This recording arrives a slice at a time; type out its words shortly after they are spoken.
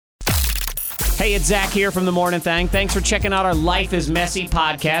Hey, it's Zach here from The Morning Thang. Thanks for checking out our Life is Messy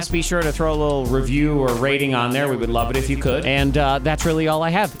podcast. Be sure to throw a little review or rating on there. We would love it if you could. And that's really all I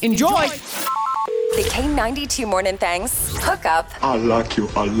have. Enjoy! The K92 Morning Thangs. Hook up I like you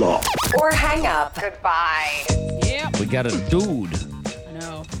a lot. or hang up. Goodbye. Yep. We got a dude. I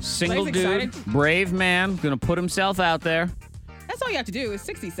know. Single Blake's dude. excited. Brave man. Gonna put himself out there. That's all you have to do is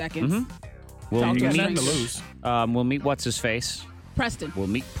 60 seconds. We'll Talk to us. meet, Nothing to lose. we'll meet what's his face. Preston. We'll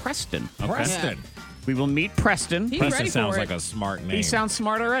meet Preston. Okay. Preston. We will meet Preston. He's Preston ready sounds for like it. a smart name. He sounds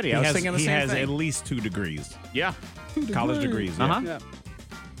smart already. I was thinking the he same has thing. at least 2 degrees. Yeah. College degrees. Yeah. Uh-huh. Yeah.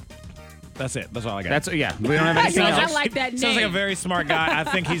 That's it. That's all I got. That's we don't have anything I else. like that name. Sounds like a very smart guy. I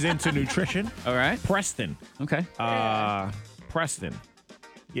think he's into nutrition. All right. Preston. Okay. Preston.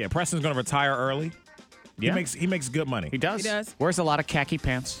 Yeah, Preston's going to retire early. Yeah. He makes good money. He does. He does. Wears a lot of khaki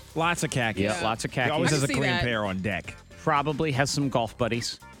pants. Lots of khakis. Yeah, lots of He always khakis. has a I can clean see that. pair on deck. Probably has some golf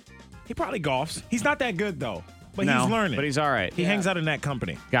buddies. He probably golfs. He's not that good though, but No, he's learning. but he's all right. He hangs out in that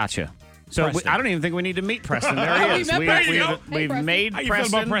company. Gotcha. So Preston. I don't even think we need to meet Preston. There he We is. met Preston. Hey, We've Preston. made How you feel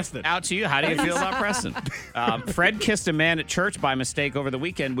about Preston? out to you. How do you feel about Preston? Fred kissed a man at church by mistake over the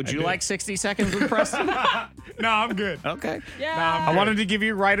weekend. Would you did. like 60 seconds with Preston? No, I'm good. Okay. Yeah. I wanted to give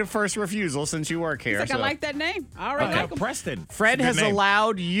you right of first refusal since you work here. He's like, I so. like that name. All right. Okay. like him. Preston. Fred It's a has good name.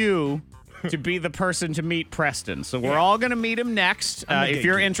 allowed you to be the person to meet Preston. So we're all going to meet him next. I'm the If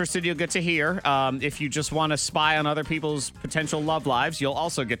you're gatekeeper. interested, you'll get to hear. If you just want to spy on other people's potential love lives, you'll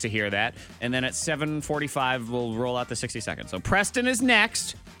also get to hear that. And then at 7:45, we'll roll out the 60 seconds. So Preston is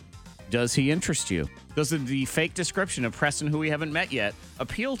next. Does he interest you? Does the fake description of Preston, who we haven't met yet,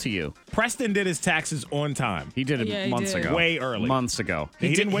 appeal to you? Preston did his taxes on time. He did it Yeah, he months did. ago. Way early. Months ago.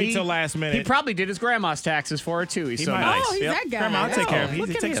 He didn't wait till last minute. He probably did his grandma's taxes for her, too. He's He so might. nice. Oh, he's that guy. Grandma, I'll take care of him. Look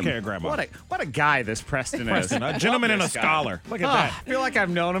He at takes him. care of Grandma. What a guy this Preston is. Preston, a gentleman and a This guy. scholar. Look at Oh, that. I feel like I've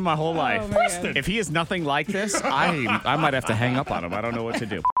known him my whole life. man. Preston. If he is nothing like this, I might have to hang up on him. I don't know what to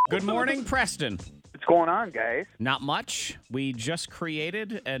do. Good morning, Preston. What's going on, guys? Not much. We just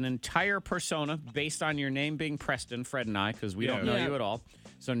created an entire persona based on your name being Preston, Fred and I, because we don't know Yeah. you at all.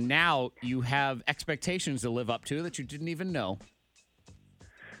 So now you have expectations to live up to that you didn't even know.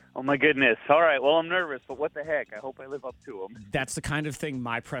 Oh, my goodness. All right. Well, I'm nervous, but what the heck? I hope I live up to them. That's the kind of thing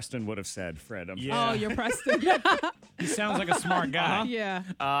my Preston would have said, Fred. Yeah. Oh, you're Preston. He sounds like a smart guy. yeah.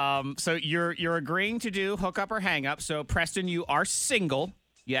 So you're agreeing to do hook up or hang up. So Preston, you are single.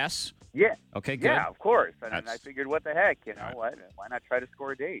 Yes. Yeah. Okay, good. Yeah, of course. And I That's- figured, what the heck? Why not try to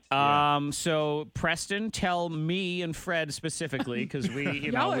score a date? So Preston, tell me and Fred specifically, because we Y'all we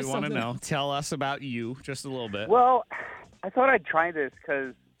are want to something. know. Tell us about you just a little bit. Well, I thought I'd try this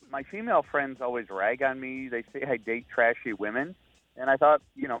because my female friends always rag on me. They say I date trashy women. And I thought,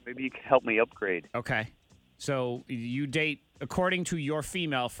 maybe you could help me upgrade. Okay. So you date, according to your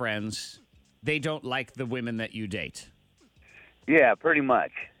female friends, they don't like the women that you date. Yeah, pretty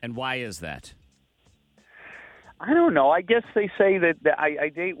much. And why is that? I don't know. I guess they say that I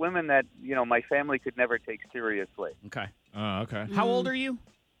date women that, my family could never take seriously. Okay. Oh, okay. How old are you?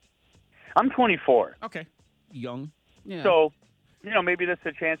 I'm 24. Okay. Young. Yeah. So, maybe this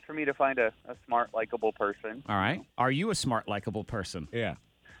is a chance for me to find a smart, likable person. All right. Are you a smart, likable person? Yeah.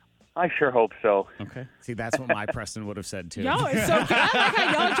 I sure hope so. Okay. See, that's what my Preston would have said, too. Y'all is so good. I like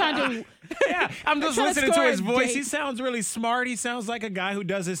how y'all are trying to. Yeah, I'm just trying to listening to score his a voice. date. He sounds really smart. He sounds like a guy who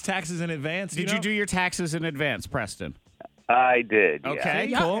does his taxes in advance. Did you do your taxes in advance, Preston? I did. Yeah. Okay,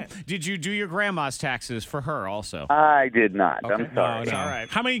 Yeah. cool. Did you do your grandma's taxes for her also? I did not. Okay. I'm sorry. no. All right.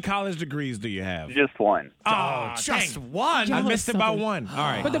 How many college degrees do you have? Just one. Oh, just dang. one. I Y'all missed are about something. one. All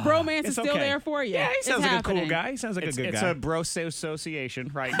right. But the bromance It's is still okay. there for you. Yeah, he It's sounds like a cool happening. guy. He sounds like a good It's guy. a bro association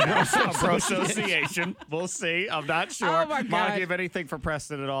right now. bro association. We'll see. I'm not sure. Oh, my Mom, God. do you have anything for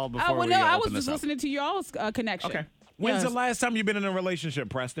Preston at all before Oh, well, we no, I open was this just up? listening to y'all's connection. Okay. When's Yes. the last time you've been in a relationship,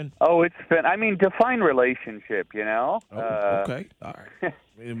 Preston? Oh, it's been. Define relationship. Oh, okay. All right.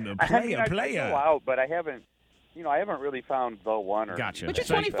 I Player. go out, but I haven't. I haven't really found the one. Or Gotcha. But you're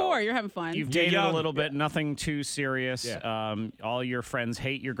So- 24. You're having fun. You've You're dated a young. little bit, nothing too serious. Yeah. All your friends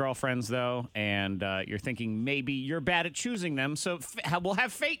hate your girlfriends, though, and you're thinking maybe you're bad at choosing them, so we'll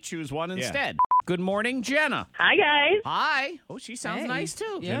have fate choose one instead. Good morning, Jenna. Hi, guys. Hi. Oh, she sounds Hey. nice,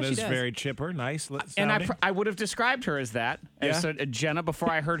 too. Yeah, Jenna's she does. very chipper, nice. And sounding. I would have described her as that. Yeah. So Jenna, before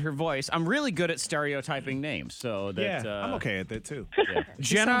I heard her voice. I'm really good at stereotyping names, so that yeah, I'm okay at that too.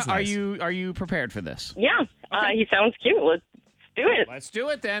 Jenna, sounds nice. are you prepared for this? Yeah, he sounds cute. Let's do it. Let's do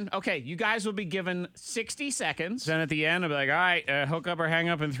it then. Okay, you guys will be given 60 seconds. Then at the end, I'll be like, all right, hook up or hang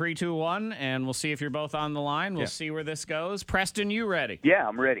up in 3, 2, 1, and we'll see if you're both on the line. We'll see where this goes. Preston, you ready? Yeah,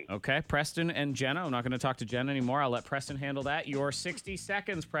 I'm ready. Okay, Preston and Jenna. I'm not going to talk to Jenna anymore. I'll let Preston handle that. Your 60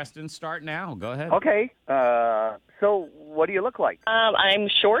 seconds, Preston. Start now. Go ahead. Okay. So what do you look like? I'm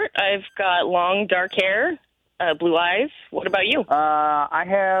short. I've got long, dark hair, blue eyes. What about you? I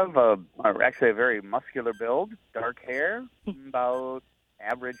have actually a very muscular build, dark hair, about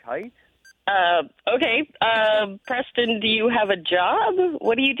average height. Okay. Preston, do you have a job?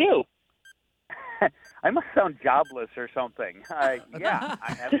 What do you do? I must sound jobless or something. Yeah,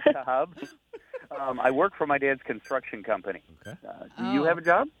 I have a job. I work for my dad's construction company. Okay. Do you have a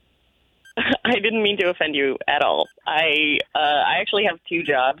job? I didn't mean to offend you at all. I actually have 2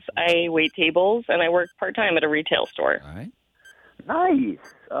 jobs. I wait tables, and I work part-time at a retail store. All right. Nice.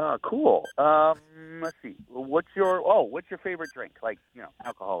 Cool. Let's see. What's your favorite drink? Like,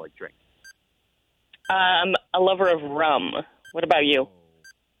 alcoholic drink. A lover of rum. What about you?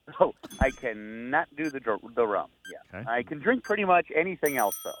 Oh, I cannot do the rum. Yeah. Okay. I can drink pretty much anything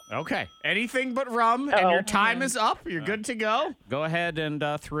else, though. Okay. Anything but rum, and your time is up. You're good to go. Go ahead and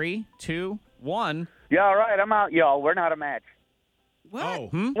 3, 2, 1. Yeah, all right. I'm out, y'all. We're not a match. What? Oh.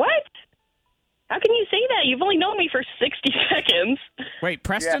 What? How can you say that? You've only known me for 60 seconds. Wait, Yeah,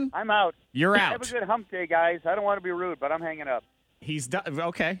 Preston, I'm out. you're Have a out. good hump day, guys. I don't want to be rude, but I'm hanging up. He's done.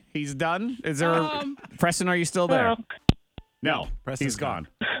 Okay, he's done. Is there Preston? Are you still there? Well, No, Preston's he's gone.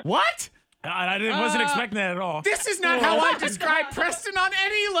 What? Wasn't expecting that at all. This is not how I describe Preston on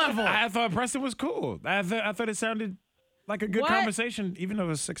any level. I thought Preston was cool. I thought it sounded like a good What? conversation, even though it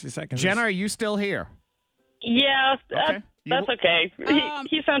was 60 seconds. Jenna, are you still here? yeah, Okay. that's okay.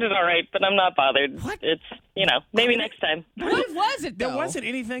 He sounded all right, but I'm not bothered. What? It's, maybe next time. What was it, though? There wasn't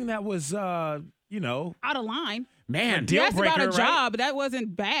anything that was, out of line. Man, You asked about a breaker, right? job. That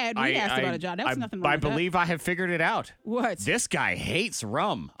wasn't bad. We asked about a job. That was nothing wrong I with that. believe I have figured it out. What? This guy hates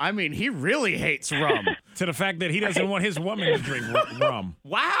rum. I mean, he really hates rum. to the fact that he doesn't want his woman to drink rum.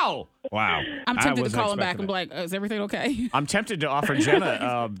 Wow. Wow. I'm tempted to wasn't call him back and expecting be like, is everything okay? I'm tempted to offer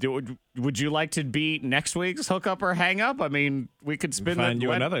Jenna. Would you like to be next week's hookup or hang up? I mean, we could spin Find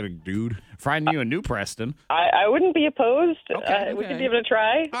you another dude. Find you a new Preston. I wouldn't be opposed. Okay. We could give it a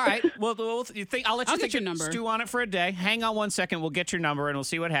try. All right. Well, I'll let you I'll think get your number. stew on it for a day. Hang on 1 second. We'll get your number and we'll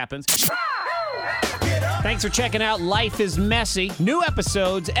see what happens. Thanks for checking out Life is Messy. New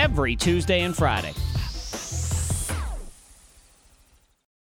episodes every Tuesday and Friday.